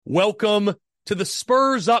Welcome to the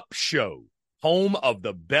Spurs Up Show, home of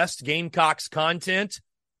the best Gamecocks content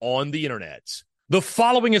on the internet. The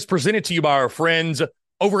following is presented to you by our friends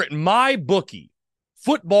over at MyBookie.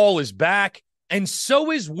 Football is back, and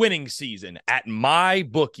so is winning season at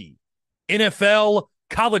MyBookie. NFL,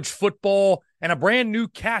 college football, and a brand new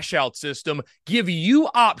cash-out system give you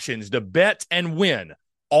options to bet and win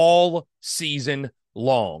all season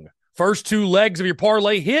long. First two legs of your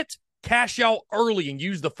parlay hit, cash out early and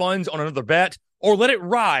use the funds on another bet, or let it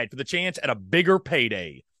ride for the chance at a bigger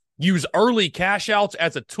payday. Use early cash outs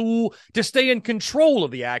as a tool to stay in control of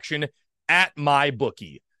the action at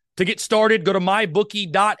MyBookie. To get started, go to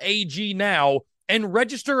mybookie.ag now and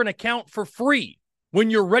register an account for free. When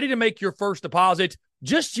you're ready to make your first deposit,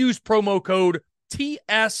 just use promo code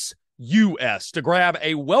TSUS to grab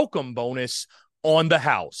a welcome bonus on the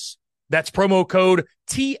house. That's promo code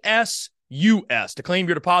TSUS to claim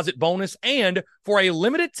your deposit bonus and, for a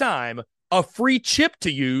limited time, a free chip to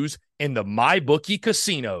use in the MyBookie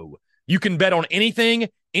casino. You can bet on anything,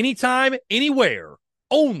 anytime, anywhere,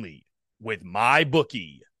 only with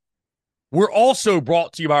MyBookie. We're also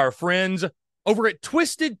brought to you by our friends over at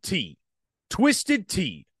Twisted Tea. Twisted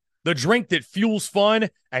Tea, the drink that fuels fun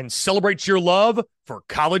and celebrates your love for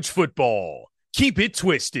college football. Keep it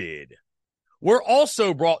twisted. We're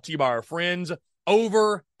also brought to you by our friends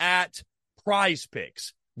over at Prize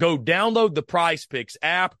Picks. Go download the Prize Picks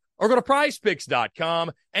app or go to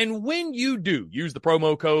prizepicks.com. And when you do, use the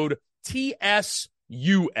promo code TSUS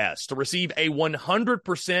to receive a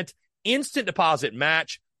 100% instant deposit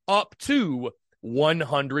match up to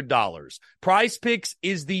 $100. Prize Picks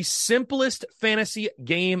is the simplest fantasy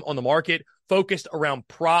game on the market, focused around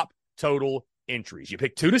prop total entries. You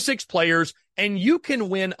pick 2 to 6 players, and you can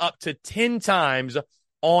win up to 10 times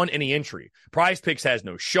on any entry. Prize Picks has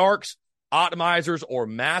no sharks, optimizers, or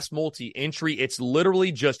mass multi-entry. It's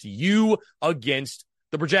literally just you against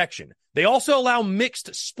the projection. They also allow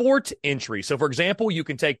mixed sport entry. So, for example, you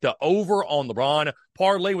can take the over on LeBron,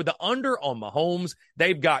 parlay with the under on Mahomes.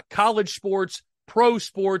 They've got college sports, pro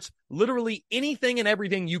sports, literally anything and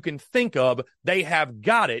everything you can think of. They have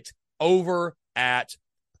got it over at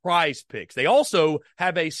Prize Picks. They also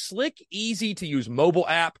have a slick, easy-to-use mobile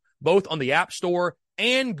app, both on the App Store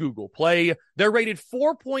and Google Play. They're rated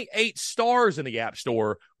 4.8 stars in the App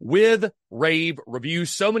Store with rave reviews.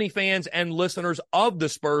 So many fans and listeners of the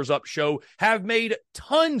Spurs Up Show have made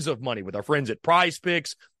tons of money with our friends at Prize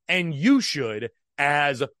Picks, and you should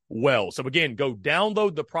as well. So again, go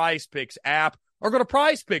download the Prize Picks app or go to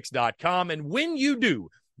prizepicks.com, and when you do,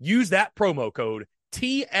 use that promo code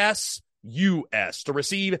TSUS to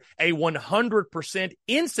receive a 100%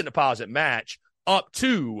 instant deposit match up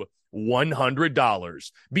to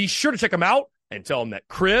 $100. Be sure to check them out and tell them that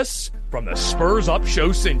Chris from the Spurs Up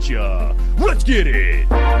Show sent you. Let's get it.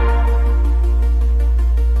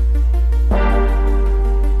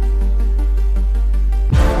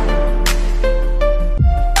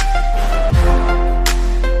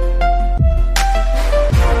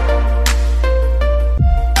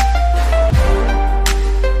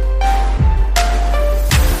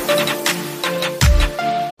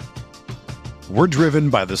 We're driven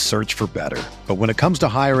by the search for better. But when it comes to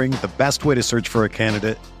hiring, the best way to search for a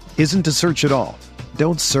candidate isn't to search at all.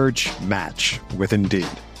 Don't search, match with Indeed.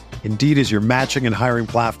 Indeed is your matching and hiring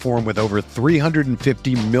platform with over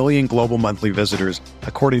 350 million global monthly visitors,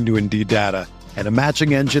 according to Indeed data, and a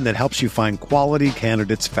matching engine that helps you find quality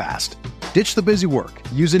candidates fast. Ditch the busy work.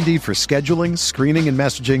 Use Indeed for scheduling, screening, and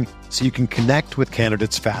messaging so you can connect with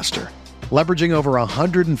candidates faster. Leveraging over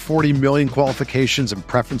 140 million qualifications and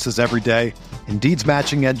preferences every day, Indeed's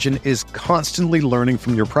matching engine is constantly learning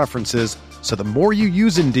from your preferences, so the more you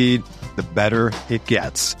use Indeed, the better it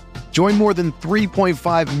gets. Join more than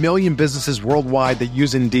 3.5 million businesses worldwide that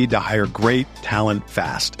use Indeed to hire great talent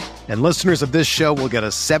fast. And listeners of this show will get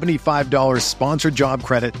a $75 sponsored job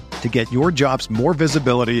credit to get your jobs more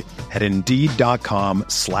visibility at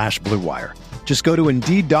Indeed.com/Blue Wire. Just go to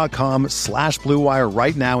Indeed.com/Blue Wire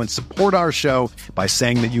right now and support our show by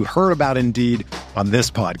saying that you heard about Indeed on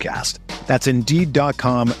this podcast. That's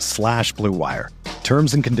Indeed.com/Blue Wire.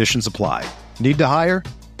 Terms and conditions apply. Need to hire?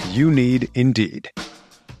 You need Indeed.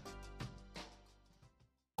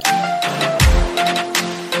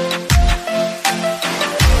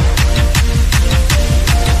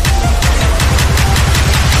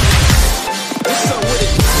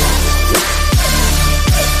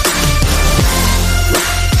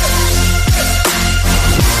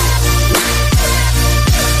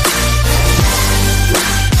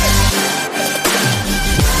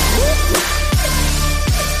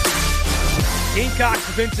 Gamecocks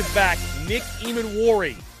defensive back Nick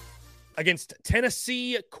Emmanwori against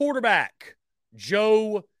Tennessee quarterback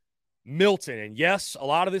Joe Milton. And yes, a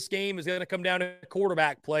lot of this game is going to come down to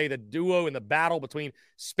quarterback play, the duo and the battle between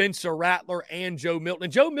Spencer Rattler and Joe Milton.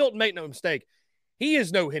 And Joe Milton, make no mistake, he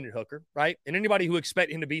is no Hendon Hooker, right? And anybody who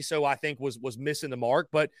expected him to be so, I think, was missing the mark.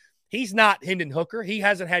 But he's not Hendon Hooker. He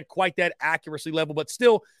hasn't had quite that accuracy level, but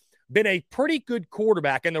still been a pretty good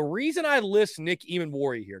quarterback. And the reason I list Nick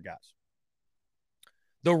Emmanwori here, guys,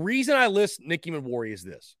 the reason I list Nick Emmanwori is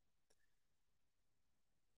this.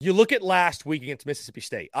 You look at last week against Mississippi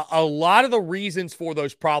State. A lot of the reasons for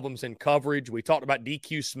those problems in coverage, we talked about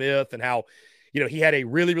DQ Smith and how, he had a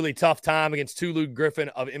really, really tough time against Tulu Griffin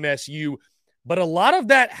of MSU. But a lot of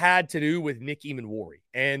that had to do with Nick Emmanwori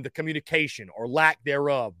and the communication or lack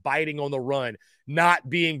thereof, biting on the run, not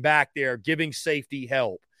being back there, giving safety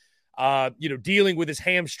help, dealing with his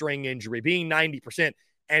hamstring injury, being 90%.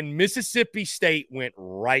 And Mississippi State went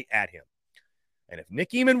right at him. And if Nick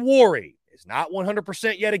Emmanwori is not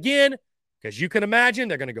 100% yet again, because you can imagine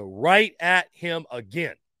they're going to go right at him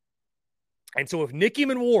again. And so if Nick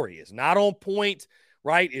Emmanwori is not on point,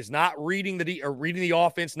 right, is not reading the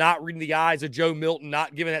offense, not reading the eyes of Joe Milton,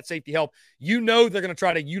 not giving that safety help, they're going to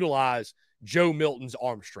try to utilize Joe Milton's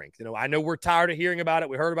arm strength. I know we're tired of hearing about it.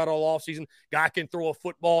 We heard about it all offseason. Guy can throw a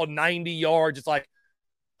football 90 yards. It's like,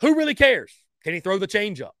 who really cares? Can he throw the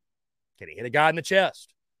changeup? Can he hit a guy in the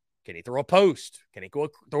chest? Can he throw a post? Can he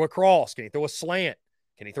throw a cross? Can he throw a slant?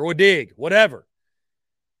 Can he throw a dig? Whatever.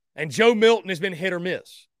 And Joe Milton has been hit or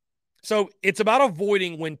miss. So it's about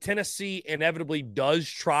avoiding when Tennessee inevitably does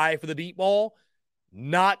try for the deep ball,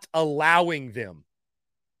 not allowing them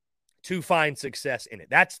to find success in it.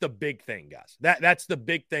 That's the big thing, guys. That's the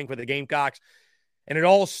big thing for the Gamecocks. And it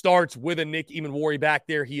all starts with a Nick Emmanwori back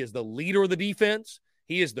there. He is the leader of the defense.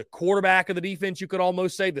 He is the quarterback of the defense, you could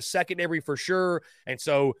almost say, the secondary for sure. And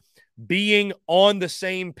so being on the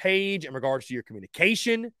same page in regards to your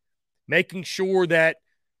communication, making sure that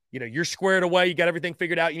you're squared away, you got everything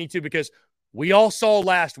figured out you need to, because we all saw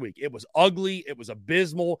last week. It was ugly. It was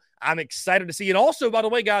abysmal. I'm excited to see. And also, by the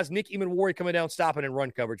way, guys, Nick Emmanwori coming down, stopping and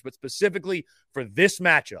run coverage, but specifically for this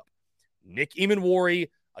matchup, Nick Emmanwori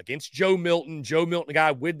against Joe Milton. Joe Milton, a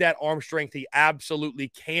guy with that arm strength, he absolutely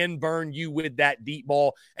can burn you with that deep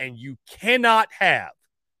ball, and you cannot have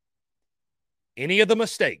any of the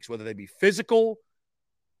mistakes, whether they be physical,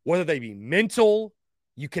 whether they be mental.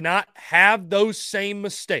 You cannot have those same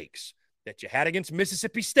mistakes that you had against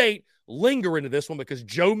Mississippi State linger into this one, because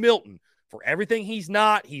Joe Milton, for everything he's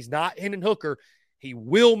not Hendon Hooker, he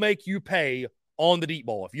will make you pay on the deep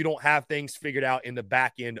ball if you don't have things figured out in the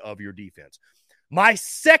back end of your defense. My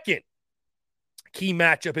second key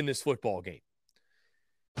matchup in this football game.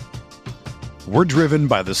 We're driven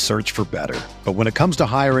by the search for better. But when it comes to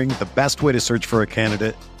hiring, the best way to search for a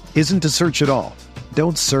candidate isn't to search at all.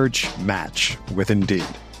 Don't search, match with Indeed.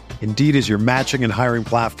 Indeed is your matching and hiring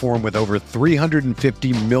platform with over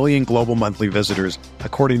 350 million global monthly visitors,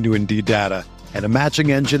 according to Indeed data, and a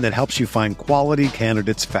matching engine that helps you find quality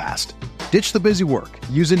candidates fast. Ditch the busy work.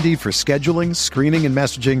 Use Indeed for scheduling, screening, and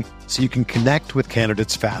messaging so you can connect with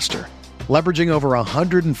candidates faster. Leveraging over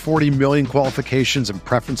 140 million qualifications and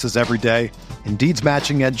preferences every day, Indeed's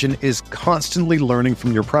matching engine is constantly learning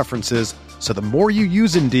from your preferences, so the more you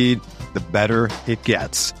use Indeed, the better it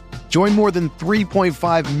gets. Join more than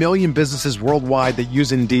 3.5 million businesses worldwide that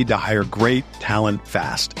use Indeed to hire great talent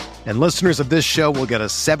fast. And listeners of this show will get a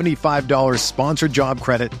 $75 sponsored job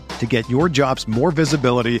credit to get your jobs more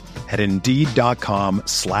visibility at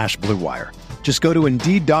Indeed.com/Blue Wire. Just go to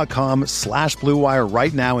Indeed.com/Blue Wire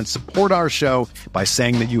right now and support our show by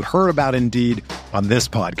saying that you heard about Indeed on this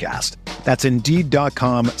podcast. That's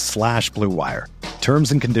Indeed.com/Blue Wire.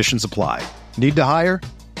 Terms and conditions apply. Need to hire?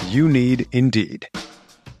 You need Indeed.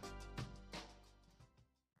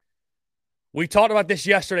 We talked about this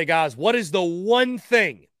yesterday, guys. What is the one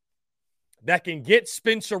thing that can get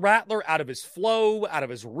Spencer Rattler out of his flow, out of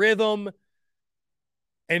his rhythm,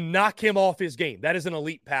 and knock him off his game? That is an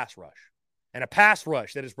elite pass rush. And a pass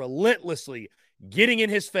rush that is relentlessly getting in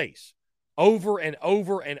his face over and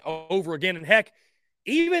over and over again. And heck,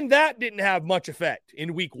 even that didn't have much effect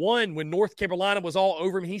in week one when North Carolina was all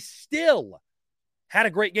over him. He still had a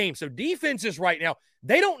great game. So defenses right now,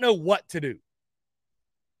 they don't know what to do.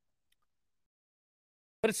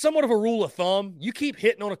 But it's somewhat of a rule of thumb. You keep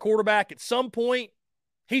hitting on a quarterback, at some point,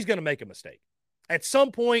 he's going to make a mistake. At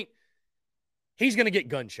some point, he's going to get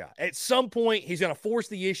gunshot. At some point, he's going to force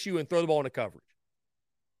the issue and throw the ball into coverage.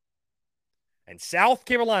 And South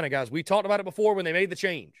Carolina, guys, we talked about it before when they made the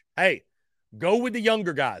change. Hey, go with the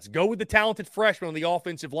younger guys. Go with the talented freshmen on the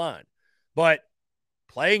offensive line. But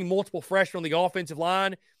playing multiple freshmen on the offensive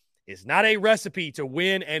line is not a recipe to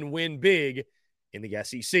win and win big in the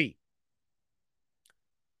SEC.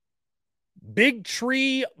 Big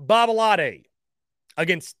Tree Babalade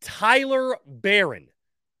against Tyler Barron,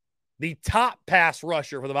 the top pass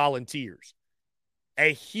rusher for the Volunteers.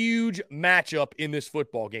 A huge matchup in this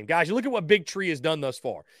football game. Guys, you look at what Big Tree has done thus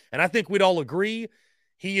far, and I think we'd all agree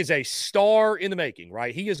he is a star in the making,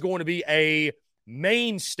 right? He is going to be a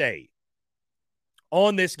mainstay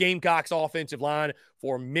on this Gamecocks offensive line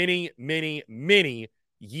for many, many, many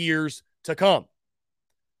years to come.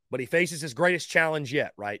 But he faces his greatest challenge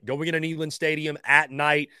yet, right? Going into Neyland Stadium at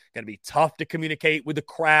night, going to be tough to communicate with the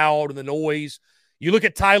crowd and the noise. You look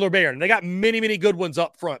at Tyler Barron. They got many, many good ones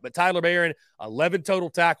up front, but Tyler Barron, 11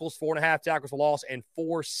 total tackles, 4.5 tackles for loss, and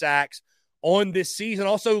 4 sacks on this season.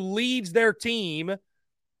 Also leads their team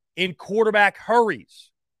in quarterback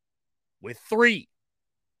hurries with 3.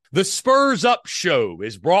 The Spurs Up Show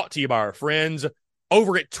is brought to you by our friends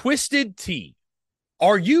over at Twisted Tea.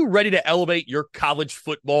 Are you ready to elevate your college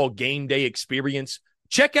football game day experience?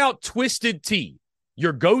 Check out Twisted Tea,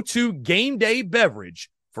 your go-to game day beverage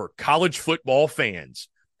for college football fans.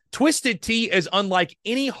 Twisted Tea is unlike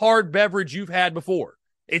any hard beverage you've had before.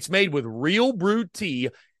 It's made with real brewed tea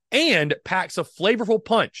and packs a flavorful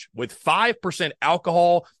punch with 5%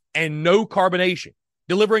 alcohol and no carbonation,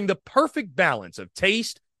 delivering the perfect balance of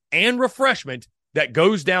taste and refreshment that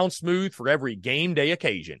goes down smooth for every game day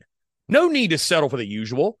occasion. No need to settle for the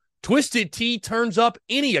usual. Twisted Tea turns up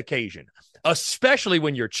any occasion, especially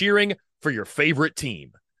when you're cheering for your favorite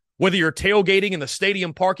team. Whether you're tailgating in the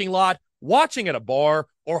stadium parking lot, watching at a bar,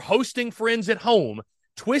 or hosting friends at home,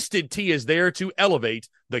 Twisted Tea is there to elevate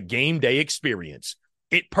the game day experience.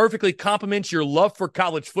 It perfectly complements your love for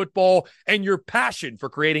college football and your passion for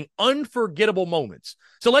creating unforgettable moments.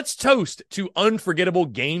 So let's toast to unforgettable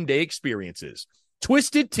game day experiences.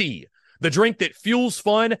 Twisted Tea, the drink that fuels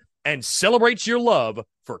fun and celebrates your love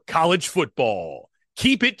for college football.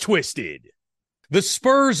 Keep it twisted. The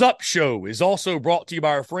Spurs Up Show is also brought to you by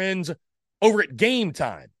our friends over at Game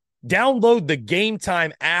Time. Download the Game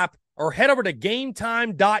Time app or head over to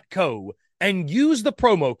gametime.co and use the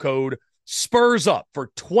promo code SPURSUP for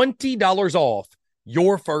 $20 off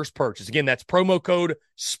your first purchase. Again, that's promo code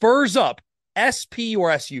SPURSUP,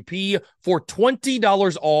 S-P-U-R-S-U-P, for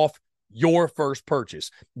 $20 off your first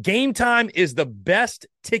purchase. Game Time is the best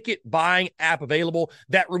ticket buying app available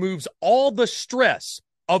that removes all the stress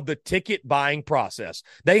of the ticket buying process.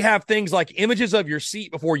 They have things like images of your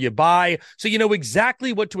seat before you buy, so you know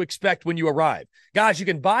exactly what to expect when you arrive. Guys, you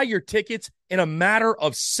can buy your tickets in a matter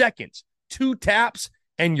of seconds. 2 taps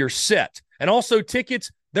and you're set. And also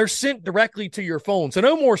tickets, they're sent directly to your phone. So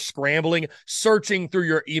no more scrambling, searching through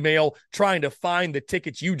your email, trying to find the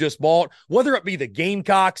tickets you just bought, whether it be the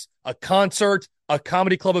Gamecocks, a concert, a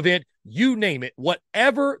comedy club event, you name it,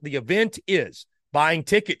 whatever the event is, buying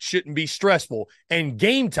tickets shouldn't be stressful. And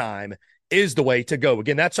Game Time is the way to go.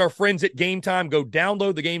 Again, that's our friends at Game Time. Go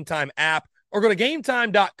download the Game Time app or go to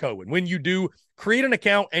gametime.co. And when you do, create an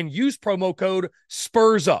account and use promo code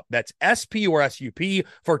SPURSUP. That's S-P-U-R-S-U-P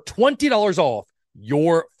for $20 off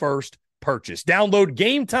your first purchase. Download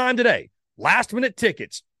Game Time today. Last minute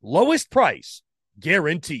tickets, lowest price,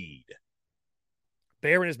 guaranteed.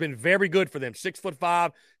 Barron has been very good for them. 6'5",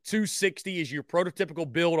 260 is your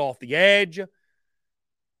prototypical build off the edge. And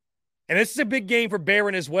this is a big game for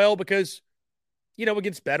Barron as well because, you know,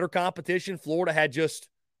 against better competition, Florida had just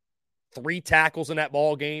 3 tackles in that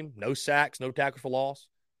ball game. No sacks, no tackles for loss.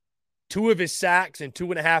 2 of his sacks and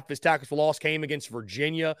 2.5 of his tackles for loss came against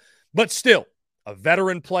Virginia. But still, a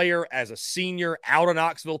veteran player as a senior out of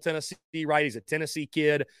Knoxville, Tennessee, right? He's a Tennessee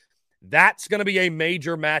kid. That's going to be a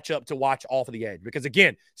major matchup to watch off of the edge. Because,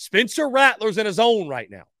 again, Spencer Rattler's in his own right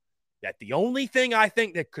now. That the only thing I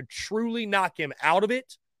think that could truly knock him out of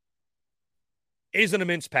it is an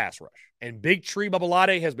immense pass rush. And Big Tree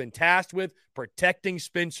Babalade has been tasked with protecting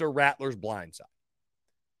Spencer Rattler's blind side.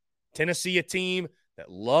 Tennessee, a team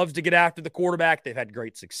that loves to get after the quarterback. They've had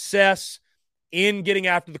great success in getting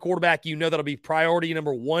after the quarterback. You know that'll be priority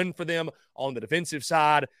number 1 for them on the defensive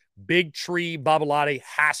side. Big Tree Babalade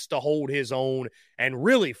has to hold his own and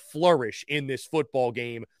really flourish in this football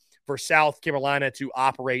game for South Carolina to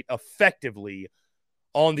operate effectively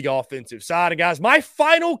on the offensive side. And guys, my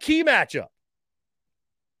final key matchup,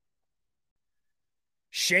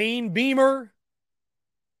 Shane Beamer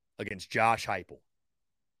against Josh Heupel.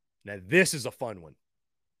 Now, this is a fun one.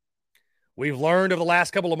 We've learned over the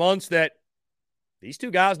last couple of months that these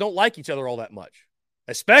two guys don't like each other all that much,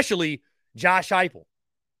 especially Josh Heupel.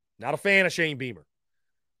 Not a fan of Shane Beamer.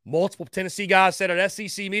 Multiple Tennessee guys said at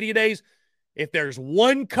SEC Media Days, if there's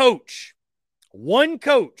one coach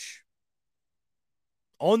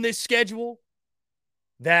on this schedule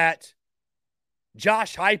that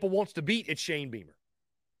Josh Heupel wants to beat, it's Shane Beamer.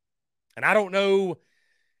 And I don't know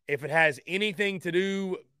if it has anything to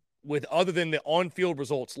do with other than the on-field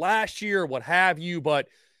results last year or what have you, but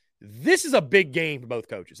this is a big game for both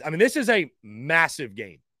coaches. I mean, this is a massive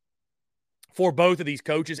game for both of these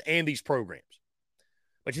coaches and these programs.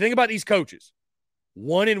 But you think about these coaches,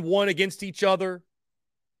 1-1 against each other.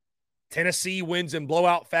 Tennessee wins in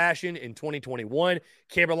blowout fashion in 2021.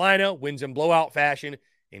 Carolina wins in blowout fashion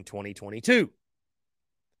in 2022.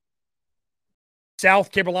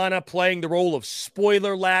 South Carolina playing the role of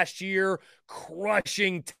spoiler last year,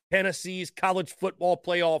 crushing Tennessee's college football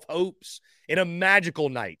playoff hopes in a magical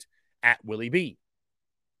night at Willie B.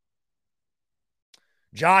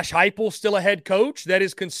 Josh Heupel, still a head coach that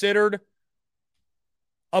is considered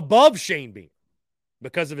above Shane Beamer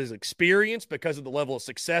because of his experience, because of the level of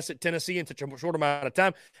success at Tennessee in such a short amount of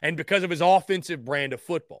time, and because of his offensive brand of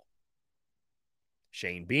football.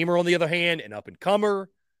 Shane Beamer, on the other hand, an up-and-comer,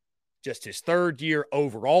 just his third year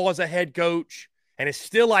overall as a head coach, and is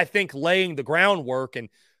still, I think, laying the groundwork and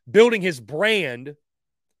building his brand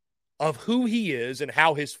of who he is and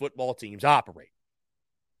how his football teams operate.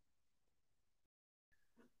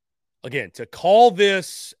 Again, to call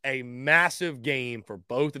this a massive game for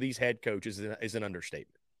both of these head coaches is an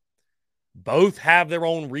understatement. Both have their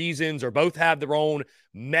own reasons or both have their own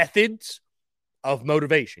methods of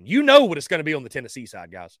motivation. You know what it's going to be on the Tennessee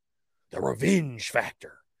side, guys. The revenge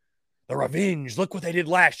factor. The revenge. Look what they did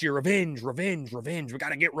last year. Revenge, revenge, revenge. We got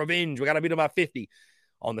to get revenge. We got to beat them by 50.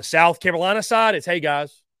 On the South Carolina side, it's, hey,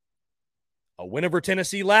 guys, a win over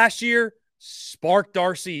Tennessee last year sparked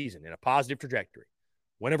our season in a positive trajectory.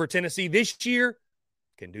 Win over Tennessee this year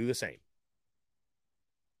can do the same.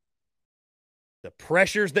 The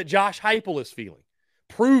pressures that Josh Heupel is feeling,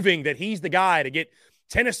 proving that he's the guy to get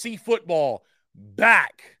Tennessee football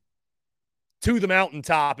back to the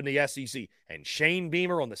mountaintop in the SEC. And Shane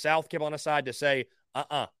Beamer on the South Carolina side to say,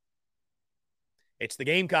 it's the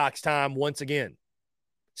Gamecocks time once again.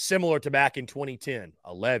 Similar to back in 2010,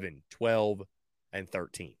 11, 12, and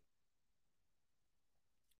 13.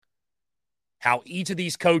 How each of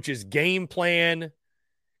these coaches game plan,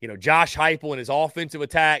 Josh Heupel and his offensive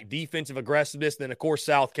attack, defensive aggressiveness, then, of course,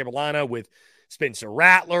 South Carolina with Spencer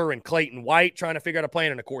Rattler and Clayton White trying to figure out a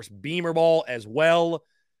plan, and, of course, Beamer ball as well.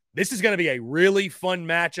 This is going to be a really fun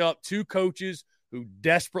matchup. Two coaches who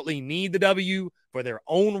desperately need the W for their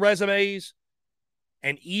own resumes,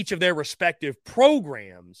 and each of their respective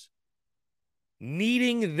programs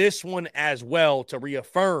needing this one as well to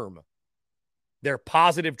reaffirm their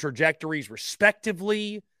positive trajectories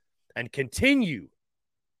respectively and continue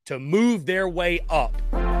to move their way up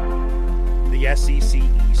the SEC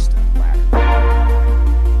East ladder.